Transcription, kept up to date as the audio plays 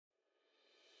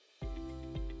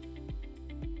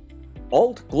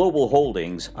Ault Global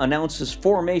Holdings announces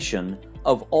formation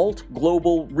of Ault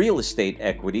Global Real Estate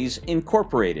Equities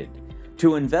Incorporated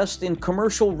to invest in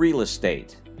commercial real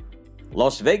estate.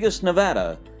 Las Vegas,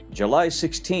 Nevada, July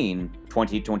 16,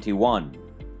 2021.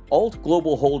 Ault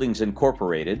Global Holdings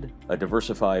Incorporated, a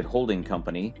diversified holding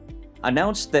company,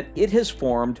 announced that it has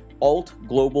formed Ault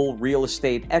Global Real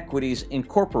Estate Equities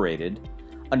Incorporated,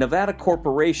 a Nevada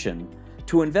corporation,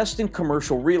 to invest in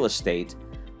commercial real estate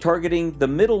targeting the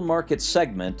middle market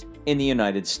segment in the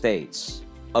United States.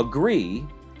 Agree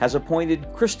has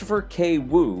appointed Christopher K.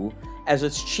 Wu as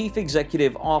its Chief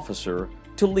Executive Officer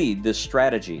to lead this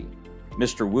strategy.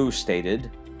 Mr. Wu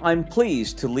stated, "I'm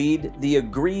pleased to lead the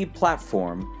Agree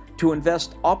platform to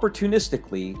invest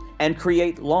opportunistically and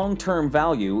create long-term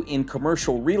value in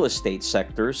commercial real estate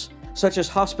sectors such as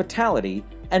hospitality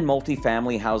and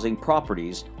multifamily housing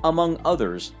properties, among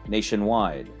others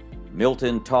nationwide."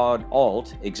 Milton Todd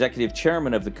Ault, Executive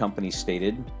Chairman of the company,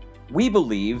 stated, "We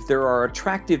believe there are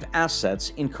attractive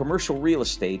assets in commercial real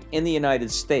estate in the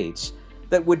United States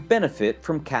that would benefit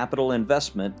from capital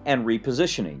investment and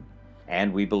repositioning.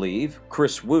 And we believe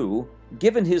Chris Wu,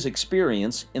 given his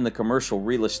experience in the commercial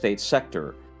real estate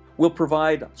sector, will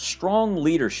provide strong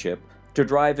leadership to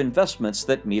drive investments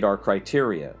that meet our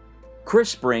criteria.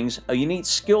 Chris brings a unique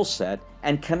skill set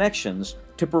and connections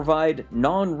to provide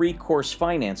non-recourse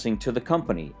financing to the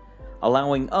company,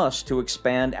 allowing us to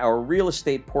expand our real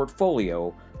estate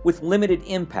portfolio with limited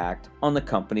impact on the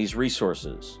company's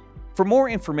resources." For more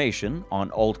information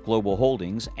on Ault Global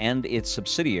Holdings and its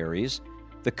subsidiaries,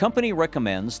 the company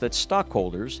recommends that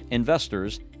stockholders,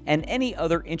 investors, and any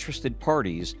other interested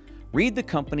parties read the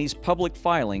company's public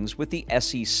filings with the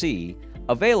SEC,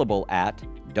 available at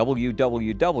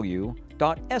www.sec.gov,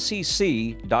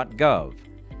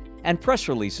 and press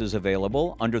releases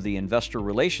available under the Investor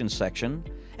Relations section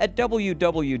at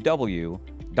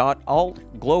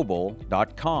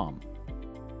www.altglobal.com.